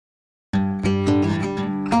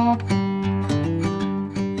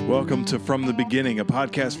Welcome to From the Beginning, a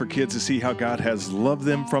podcast for kids to see how God has loved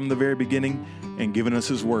them from the very beginning and given us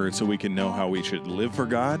His Word so we can know how we should live for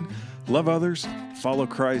God, love others, follow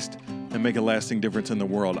Christ, and make a lasting difference in the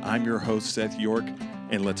world. I'm your host, Seth York,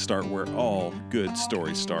 and let's start where all good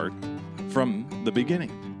stories start, from the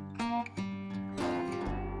beginning.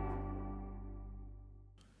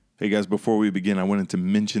 Hey guys, before we begin, I wanted to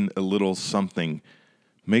mention a little something.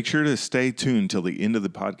 Make sure to stay tuned till the end of the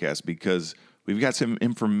podcast because we've got some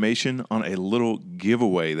information on a little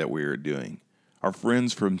giveaway that we are doing. Our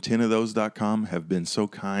friends from 10ofthose.com have been so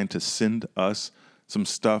kind to send us some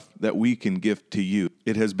stuff that we can gift to you.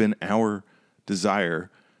 It has been our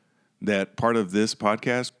desire that part of this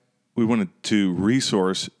podcast, we wanted to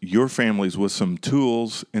resource your families with some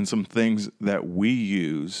tools and some things that we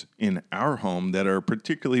use in our home that are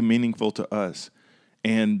particularly meaningful to us.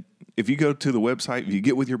 And if you go to the website, if you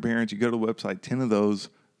get with your parents, you go to the website,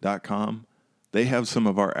 10ofthose.com, they have some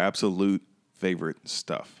of our absolute favorite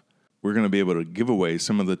stuff. We're going to be able to give away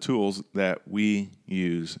some of the tools that we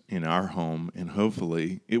use in our home, and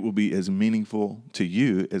hopefully it will be as meaningful to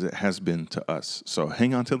you as it has been to us. So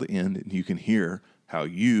hang on till the end, and you can hear how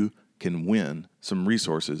you can win some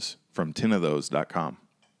resources from 10ofthose.com.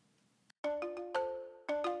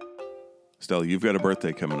 Stella, you've got a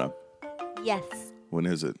birthday coming up. Yes. When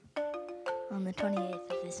is it? On the 28th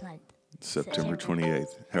of this month. September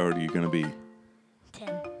 28th. How old are you going to be?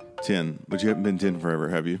 10. 10. But you haven't been 10 forever,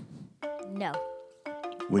 have you? No.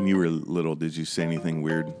 When you were little, did you say anything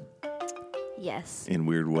weird? Yes. In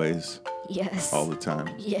weird ways? Yes. All the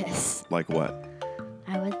time? Yes. Like what?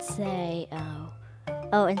 I would say,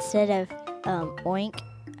 instead of oink,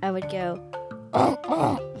 I would go,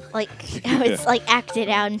 like, I would like act it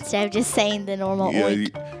out instead of just saying the normal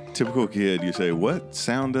oink. Typical kid, you say, what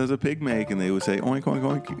sound does a pig make? And they would say, oink, oink,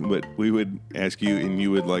 oink. But we would ask you, and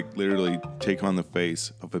you would like literally take on the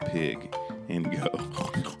face of a pig and go.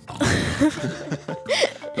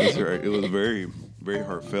 That's right. It was very, very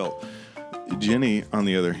heartfelt. Jenny, on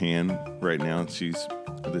the other hand, right now, she's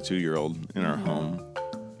the 2-year-old in our home.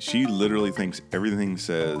 She literally thinks everything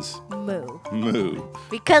says moo. Moo.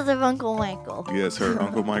 Because of Uncle Michael. Yes, her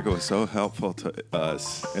Uncle Michael is so helpful to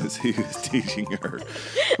us as he was teaching her.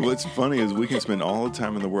 What's funny is we can spend all the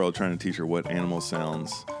time in the world trying to teach her what animals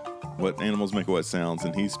make what sounds,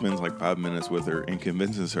 and he spends like 5 minutes with her and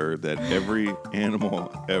convinces her that every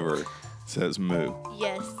animal ever says moo.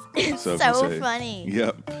 Yes. It's so funny.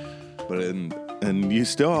 Yep. But and you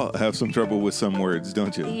still have some trouble with some words,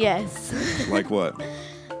 don't you? Yes. Like what?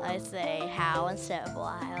 I say how instead of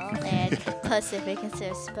wild and Pacific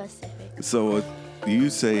instead of specific. So you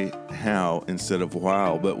say how instead of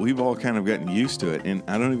wow, but we've all kind of gotten used to it, and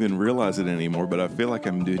I don't even realize it anymore, but I feel like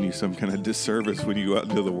I'm doing you some kind of disservice when you go out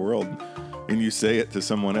into the world and you say it to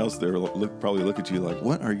someone else. They'll probably look at you like,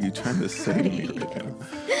 what are you trying to say to me right now?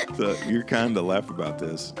 So you're kind of laugh about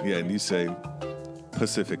this. Yeah, and you say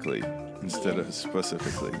pacifically instead of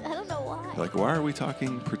specifically. I don't know why. Like, why are we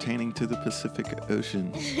talking pertaining to the Pacific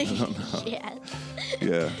Ocean? I don't know.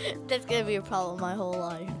 Yeah. That's going to be a problem my whole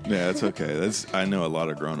life. Yeah, it's okay. I know a lot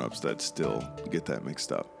of grown-ups that still get that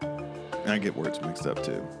mixed up. And I get words mixed up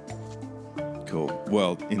too. Cool.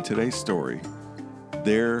 Well, in today's story,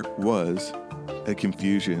 there was a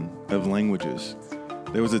confusion of languages.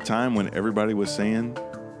 There was a time when everybody was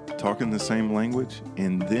talking the same language,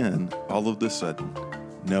 and then all of a sudden,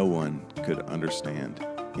 no one could understand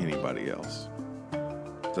anybody else.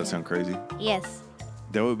 Does that sound crazy? Yes.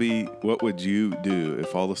 That would be, what would you do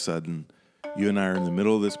if all of a sudden you and I are in the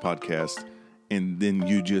middle of this podcast and then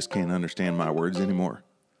you just can't understand my words anymore?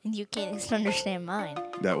 And you can't understand mine.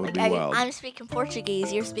 That would be wild. I'm speaking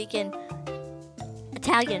Portuguese. You're speaking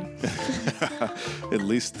Italian. At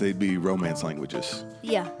least they'd be Romance languages.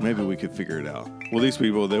 Yeah. Maybe we could figure it out. Well, these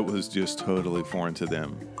people, that was just totally foreign to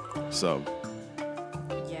them. So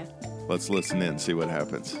yeah. Let's listen in and see what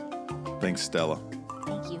happens. Thanks, Stella.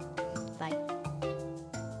 Thank you. Bye.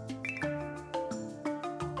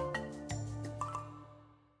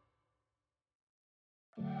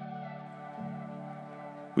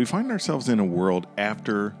 We find ourselves in a world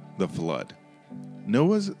after the flood.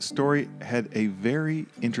 Noah's story had a very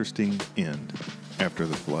interesting end after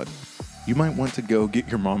the flood. You might want to go get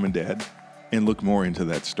your mom and dad and look more into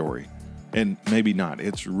that story. And maybe not.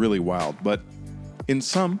 It's really wild. But in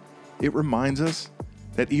some, it reminds us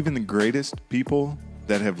that even the greatest people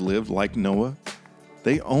that have lived like Noah,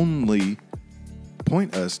 they only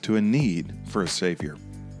point us to a need for a Savior.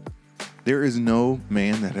 There is no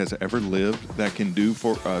man that has ever lived that can do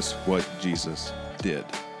for us what Jesus did.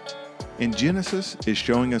 And Genesis is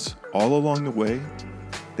showing us all along the way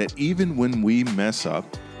that even when we mess up,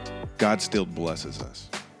 God still blesses us.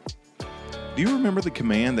 Do you remember the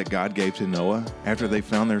command that God gave to Noah after they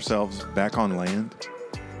found themselves back on land?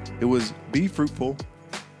 It was, be fruitful,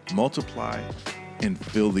 multiply, and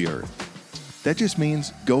fill the earth. That just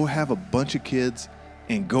means go have a bunch of kids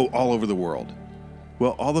and go all over the world.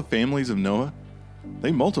 Well, all the families of Noah,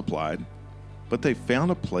 they multiplied, but they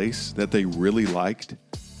found a place that they really liked.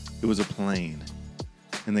 It was a plain,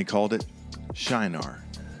 and they called it Shinar.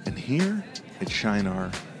 And here at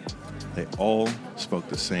Shinar, they all spoke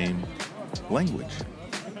the same language.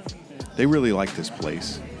 They really liked this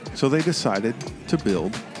place, so they decided to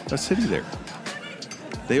build a city there.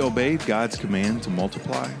 They obeyed God's command to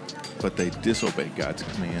multiply, but they disobeyed God's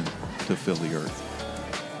command to fill the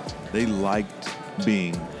earth. They liked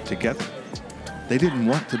being together. They didn't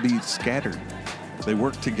want to be scattered. They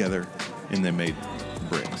worked together and they made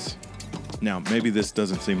bricks. Now, maybe this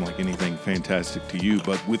doesn't seem like anything fantastic to you,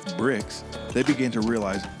 but with bricks, they began to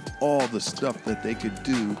realize all the stuff that they could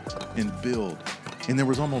do and build. And there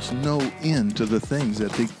was almost no end to the things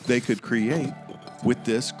that they could create with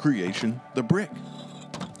this creation, the brick.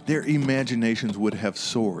 Their imaginations would have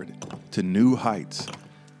soared to new heights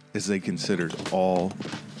as they considered all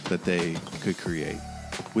that they could create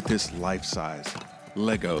with this life-size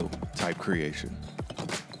Lego type creation.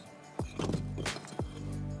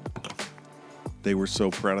 They were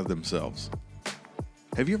so proud of themselves.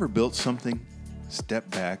 Have you ever built something,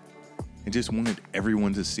 stepped back, and just wanted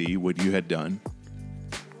everyone to see what you had done?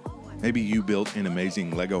 Maybe you built an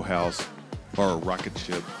amazing Lego house or a rocket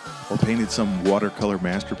ship or painted some watercolor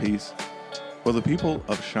masterpiece. Well, the people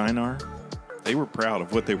of Shinar, they were proud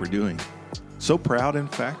of what they were doing. So proud, in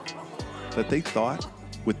fact, that they thought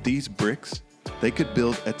with these bricks, they could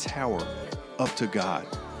build a tower up to God.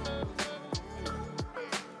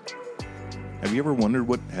 Have you ever wondered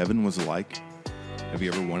what heaven was like? Have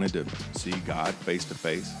you ever wanted to see God face to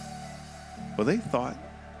face? Well, they thought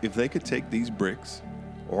if they could take these bricks,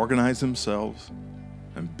 organize themselves,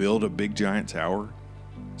 and build a big giant tower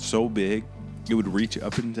so big it would reach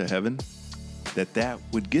up into heaven, that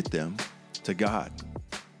would get them to God.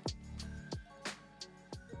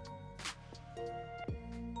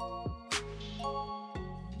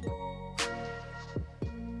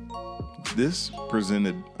 This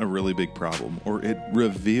presented a really big problem, or it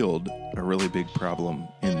revealed a really big problem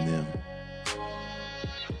in them.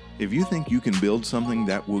 If you think you can build something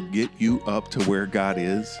that will get you up to where God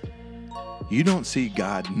is, you don't see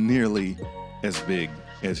God nearly as big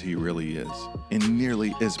as he really is, and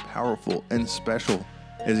nearly as powerful and special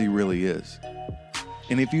as he really is.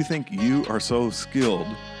 And if you think you are so skilled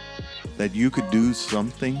that you could do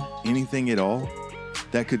something, anything at all,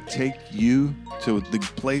 that could take you to the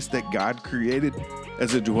place that God created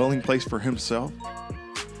as a dwelling place for himself,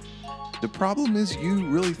 the problem is you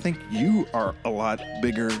really think you are a lot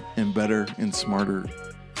bigger and better and smarter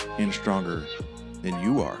and stronger than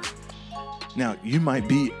you are. Now, you might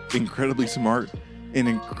be incredibly smart and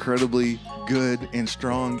incredibly good and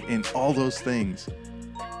strong and all those things,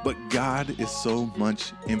 but God is so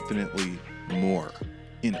much infinitely more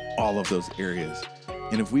in all of those areas.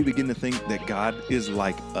 And if we begin to think that God is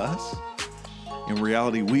like us, in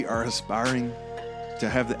reality, we are aspiring to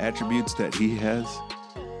have the attributes that he has,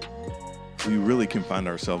 we really can find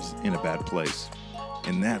ourselves in a bad place.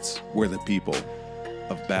 And that's where the people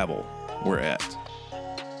of Babel were at.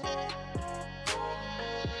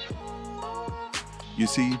 You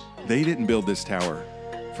see, they didn't build this tower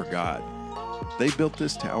for God. They built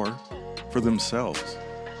this tower for themselves.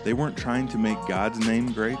 They weren't trying to make God's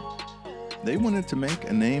name great. They wanted to make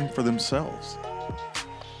a name for themselves.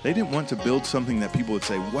 They didn't want to build something that people would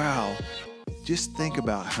say, wow, just think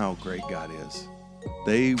about how great God is.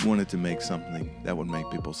 They wanted to make something that would make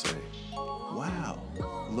people say, wow,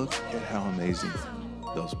 look at how amazing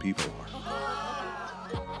those people are.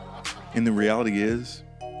 And the reality is,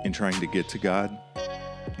 in trying to get to God,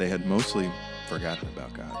 they had mostly forgotten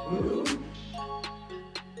about God.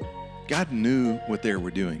 God knew what they were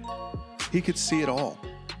doing. He could see it all.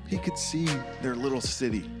 He could see their little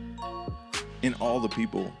city and all the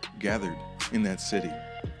people gathered in that city.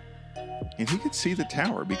 And he could see the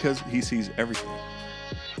tower because he sees everything.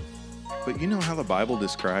 But you know how the Bible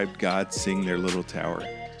described God seeing their little tower?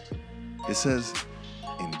 It says,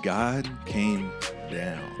 and God came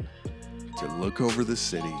down to look over the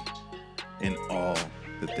city and all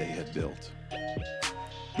that they had built.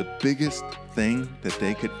 The biggest thing that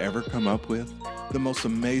they could ever come up with, the most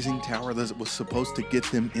amazing tower that was supposed to get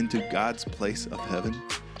them into God's place of heaven,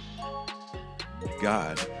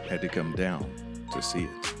 God had to come down to see it.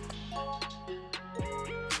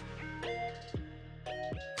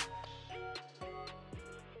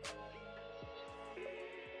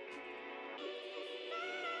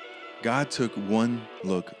 God took one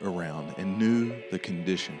look around and knew the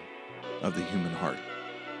condition of the human heart.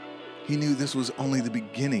 He knew this was only the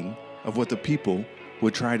beginning of what the people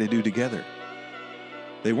would try to do together.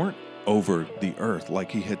 They weren't over the earth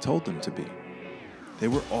like he had told them to be. They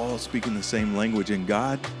were all speaking the same language, and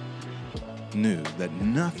God knew that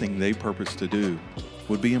nothing they purposed to do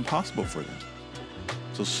would be impossible for them.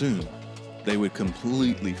 So soon, they would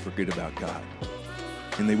completely forget about God,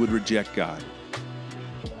 and they would reject God.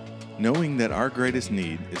 Knowing that our greatest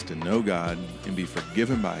need is to know God and be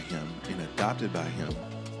forgiven by Him and adopted by Him,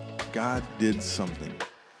 God did something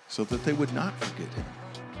so that they would not forget Him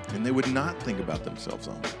and they would not think about themselves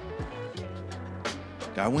only.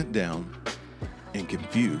 God went down and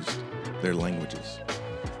confused their languages.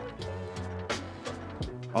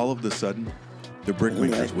 All of a sudden, the brick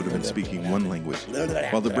makers would have been speaking one language,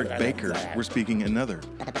 while the brick bakers were speaking another.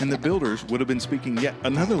 And the builders would have been speaking yet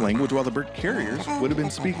another language, while the brick carriers would have been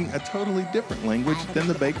speaking a totally different language than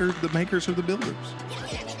the bakers, the makers, or the builders.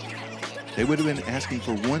 They would have been asking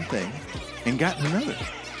for one thing and gotten another.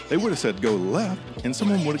 They would have said go left, and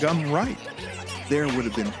someone would have gone right. There would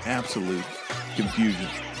have been absolute confusion.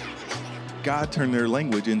 God turned their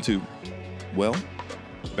language into, well,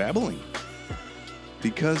 babbling.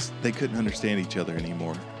 Because they couldn't understand each other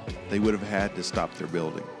anymore, they would have had to stop their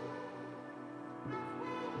building.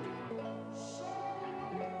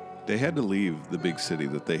 They had to leave the big city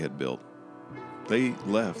that they had built. They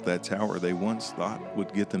left that tower they once thought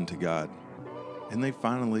would get them to God, and they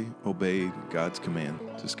finally obeyed God's command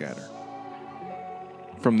to scatter.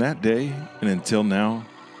 From that day and until now,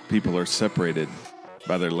 people are separated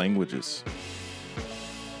by their languages.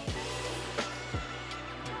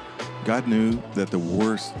 God knew that the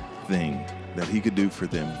worst thing that He could do for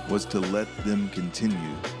them was to let them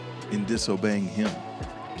continue in disobeying Him.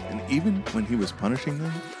 And even when He was punishing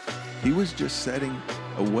them, He was just setting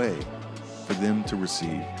a way for them to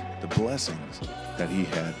receive the blessings that He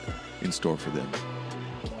had in store for them.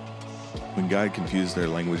 When God confused their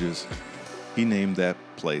languages, He named that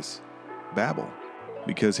place Babel,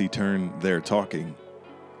 because He turned their talking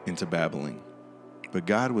into babbling. But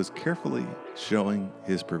God was carefully showing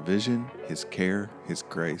His provision, His care, His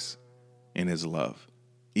grace, and His love,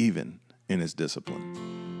 even in His discipline.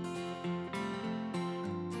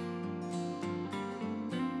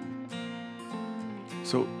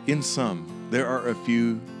 So, in sum, there are a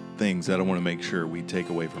few things that I want to make sure we take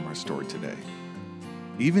away from our story today.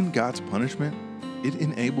 Even God's punishment, it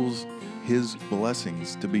enables His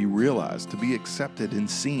blessings to be realized, to be accepted and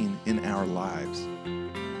seen in our lives.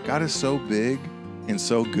 God is so big and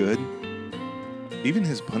so good. Even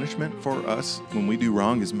His punishment for us when we do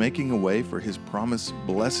wrong is making a way for His promised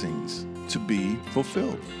blessings to be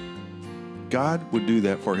fulfilled. God would do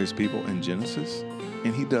that for His people in Genesis,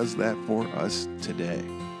 and He does that for us today.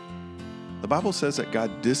 The Bible says that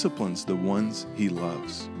God disciplines the ones He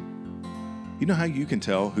loves. You know how you can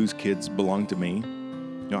tell whose kids belong to me?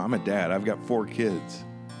 You know, I'm a dad. I've got 4 kids.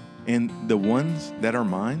 And the ones that are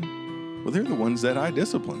mine, well, they're the ones that I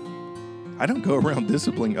discipline. I don't go around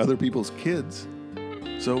disciplining other people's kids.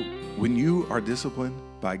 So when you are disciplined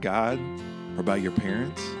by God or by your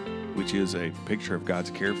parents, which is a picture of God's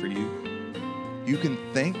care for you, you can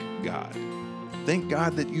thank God. Thank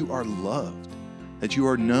God that you are loved, that you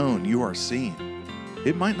are known, you are seen.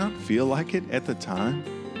 It might not feel like it at the time,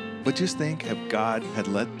 but just think if God had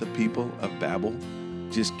let the people of Babel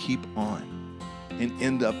just keep on and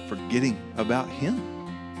end up forgetting about Him.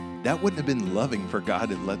 That wouldn't have been loving for God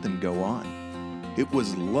to let them go on. It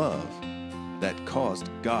was love that caused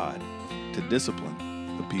God to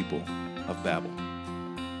discipline the people of Babel.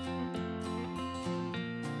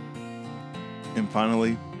 And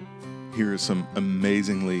finally, here is some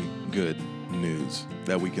amazingly good news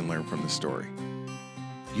that we can learn from the story.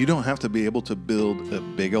 You don't have to be able to build a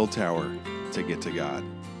big old tower to get to God.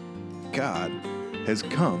 God has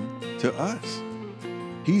come to us.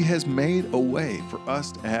 He has made a way for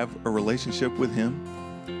us to have a relationship with Him.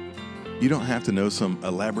 You don't have to know some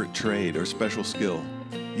elaborate trade or special skill.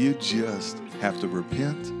 You just have to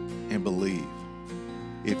repent and believe.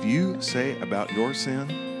 If you say about your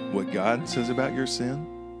sin what God says about your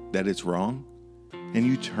sin, that it's wrong, and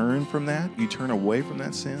you turn from that, you turn away from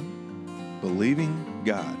that sin, believing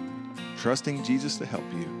God, trusting Jesus to help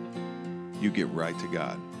you, you get right to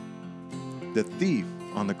God. The thief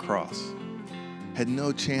on the cross had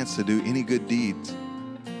no chance to do any good deeds,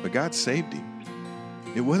 but God saved him.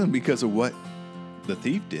 It wasn't because of what the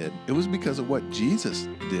thief did. It was because of what Jesus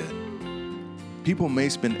did. People may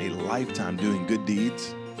spend a lifetime doing good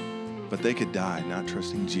deeds, but they could die not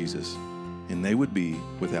trusting Jesus, and they would be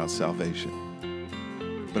without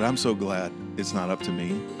salvation. But I'm so glad it's not up to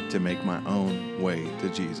me to make my own way to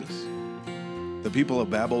Jesus. The people of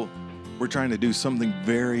Babel were trying to do something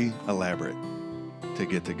very elaborate to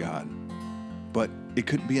get to God, but it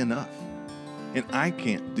couldn't be enough. And I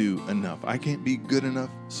can't do enough. I can't be good enough,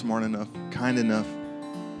 smart enough, kind enough,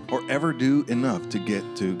 or ever do enough to get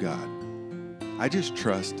to God. I just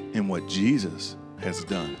trust in what Jesus has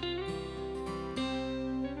done.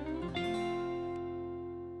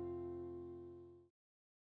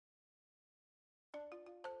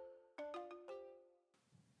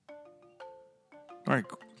 All right,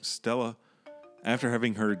 Stella, after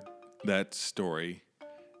having heard that story,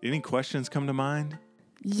 any questions come to mind?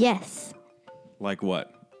 Yes. Like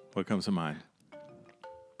what? What comes to mind?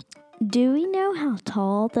 Do we know how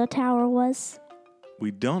tall the tower was? We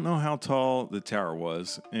don't know how tall the tower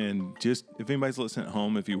was. And just if anybody's listening at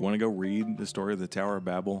home, if you want to go read the story of the Tower of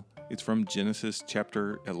Babel, it's from Genesis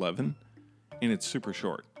chapter 11, and it's super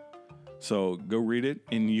short. So go read it,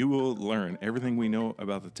 and you will learn everything we know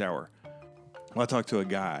about the tower. Well, I talked to a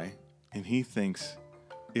guy, and he thinks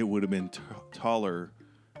it would have been taller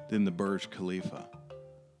than the Burj Khalifa,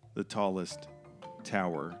 the tallest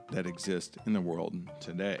tower that exists in the world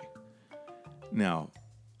today. Now,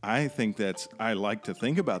 I like to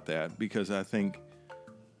think about that because I think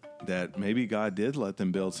that maybe God did let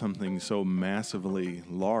them build something so massively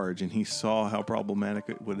large and he saw how problematic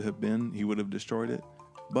it would have been. He would have destroyed it.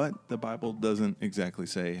 But the Bible doesn't exactly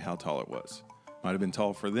say how tall it was. Might have been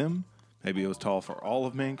tall for them. Maybe it was tall for all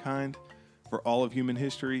of mankind, for all of human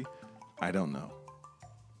history. I don't know.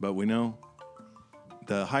 But we know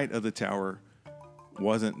the height of the tower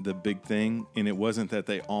wasn't the big thing, and it wasn't that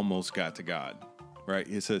they almost got to God, right?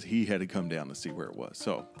 It says he had to come down to see where it was.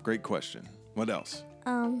 So, great question. What else?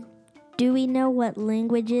 Do we know what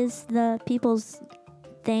languages the people's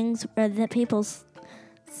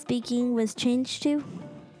speaking was changed to?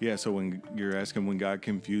 Yeah, so when you're asking when God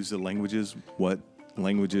confused the languages, what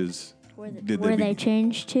languages were they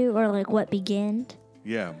changed to, or like what began?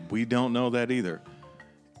 Yeah, we don't know that either.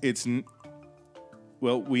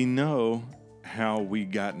 We know how we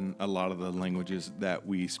gotten a lot of the languages that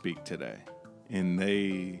we speak today, and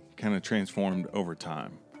they kind of transformed over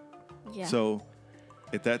time. Yeah. So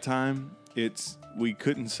at that time, we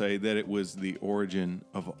couldn't say that it was the origin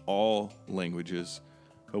of all languages,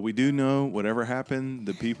 but we do know whatever happened,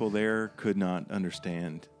 the people there could not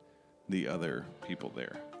understand the other people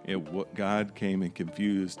there. God came and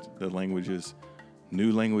confused the languages.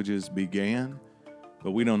 New languages began,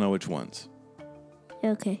 but we don't know which ones.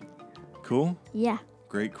 Okay. Cool? Yeah.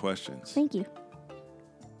 Great questions. Thank you.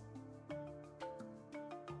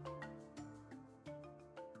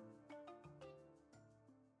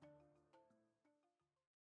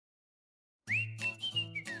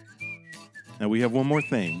 Now we have one more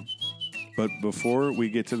thing, but before we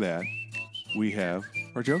get to that, we have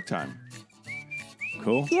our joke time.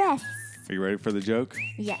 Cool? Yes. Are you ready for the joke?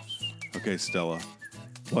 Yes. Okay, Stella.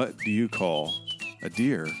 What do you call a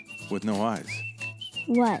deer with no eyes?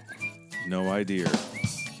 What? No idea.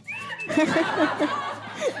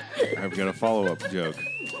 I've got a follow-up joke.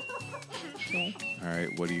 Okay. All right,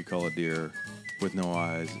 what do you call a deer with no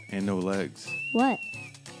eyes and no legs? What?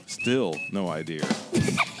 Still no idea.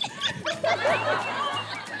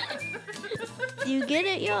 Do you get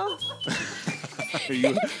it, y'all?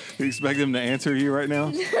 You expect them to answer you right now? I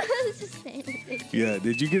was just saying. Yeah.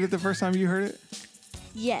 Did you get it the first time you heard it?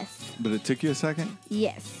 Yes. But it took you a second?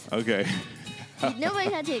 Yes. Okay. Nobody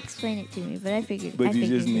had to explain it to me, but I figured. But you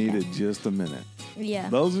just it needed out. just a minute. Yeah.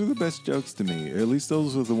 Those are the best jokes to me. Or at least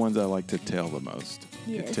those are the ones I like to tell the most.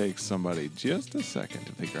 Yes. It takes somebody just a second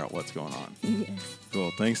to figure out what's going on. Yes.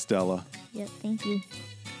 Cool. Thanks, Stella. Yep. Thank you.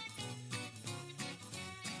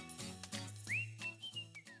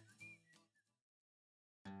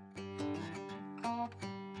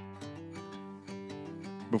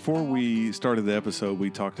 Before we started the episode, we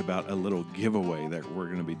talked about a little giveaway that we're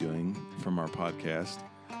going to be doing from our podcast.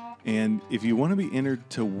 And if you want to be entered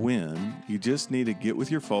to win, you just need to get with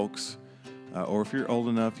your folks, or if you're old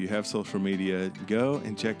enough, you have social media, go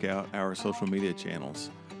and check out our social media channels.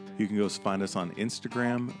 You can go find us on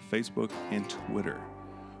Instagram, Facebook, and Twitter.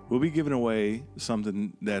 We'll be giving away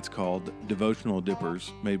something that's called Devotional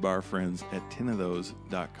Dippers, made by our friends at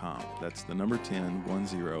 10ofthose.com. That's the number 10,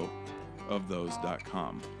 10 of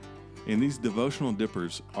those.com. And these devotional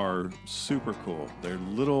dippers are super cool. They're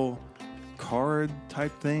little card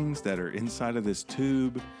type things that are inside of this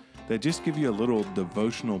tube that just give you a little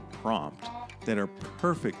devotional prompt that are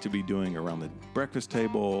perfect to be doing around the breakfast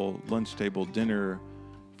table, lunch table, dinner.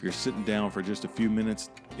 If you're sitting down for just a few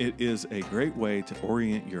minutes, it is a great way to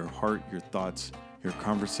orient your heart, your thoughts, your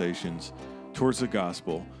conversations towards the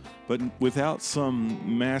gospel but without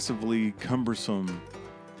some massively cumbersome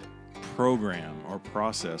program or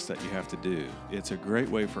process that you have to do. It's a great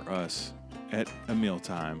way for us at a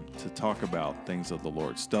mealtime to talk about things of the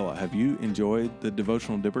Lord. Stella, have you enjoyed the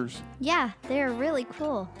devotional dippers? Yeah, they're really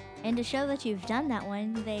cool. And to show that you've done that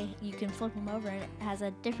one, you can flip them over and it has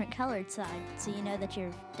a different colored side, so you know that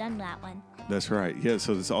you've done that one. That's right. Yeah,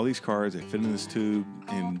 so there's all these cards, they fit in this tube,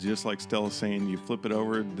 and just like Stella's saying, you flip it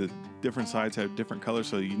over, the different sides have different colors,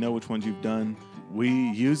 so you know which ones you've done. We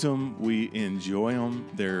use them, we enjoy them,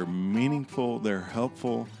 they're meaningful, they're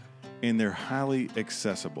helpful, and they're highly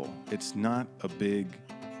accessible. It's not a big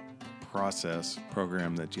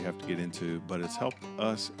program that you have to get into, but it's helped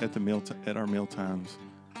us at our meal times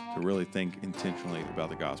to really think intentionally about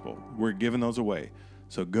the gospel. We're giving those away.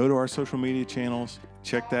 So go to our social media channels,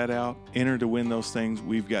 check that out, enter to win those things.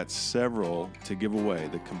 We've got several to give away,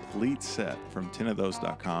 the complete set from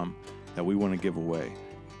 10ofthose.com that we want to give away.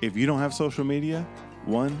 If you don't have social media,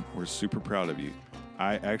 one, we're super proud of you.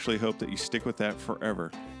 I actually hope that you stick with that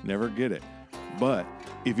forever. Never get it. But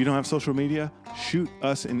if you don't have social media, shoot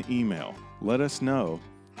us an email. Let us know,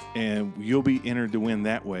 and you'll be entered to win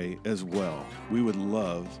that way as well. We would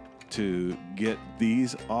love to get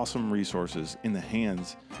these awesome resources in the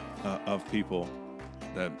hands of people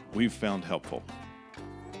that we've found helpful.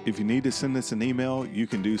 If you need to send us an email, you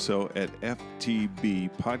can do so at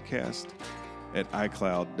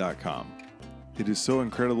ftbpodcast@icloud.com. It is so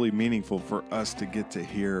incredibly meaningful for us to get to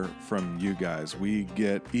hear from you guys. We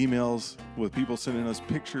get emails with people sending us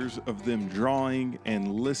pictures of them drawing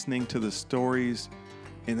and listening to the stories,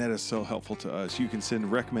 and that is so helpful to us. You can send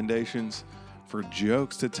recommendations for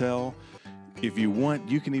jokes to tell. If you want,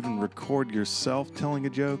 you can even record yourself telling a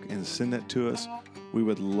joke and send that to us. We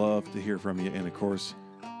would love to hear from you, and of course,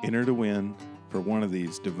 enter to win for one of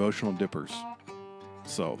these devotional dippers.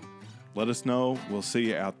 So, let us know. We'll see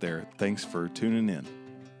you out there. Thanks for tuning in.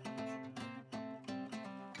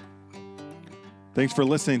 Thanks for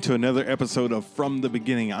listening to another episode of From the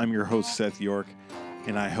Beginning. I'm your host, Seth York,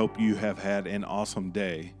 and I hope you have had an awesome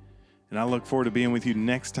day. And I look forward to being with you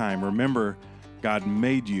next time. Remember, God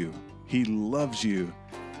made you. He loves you.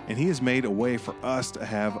 And He has made a way for us to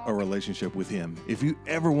have a relationship with Him. If you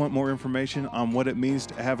ever want more information on what it means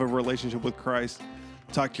to have a relationship with Christ,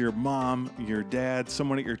 talk to your mom, your dad,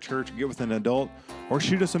 someone at your church, get with an adult, or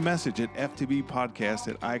shoot us a message at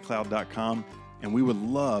ftbpodcast@icloud.com, and we would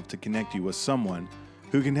love to connect you with someone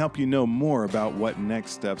who can help you know more about what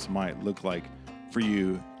next steps might look like for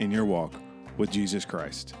you in your walk with Jesus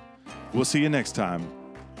Christ. We'll see you next time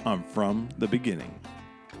on From the Beginning.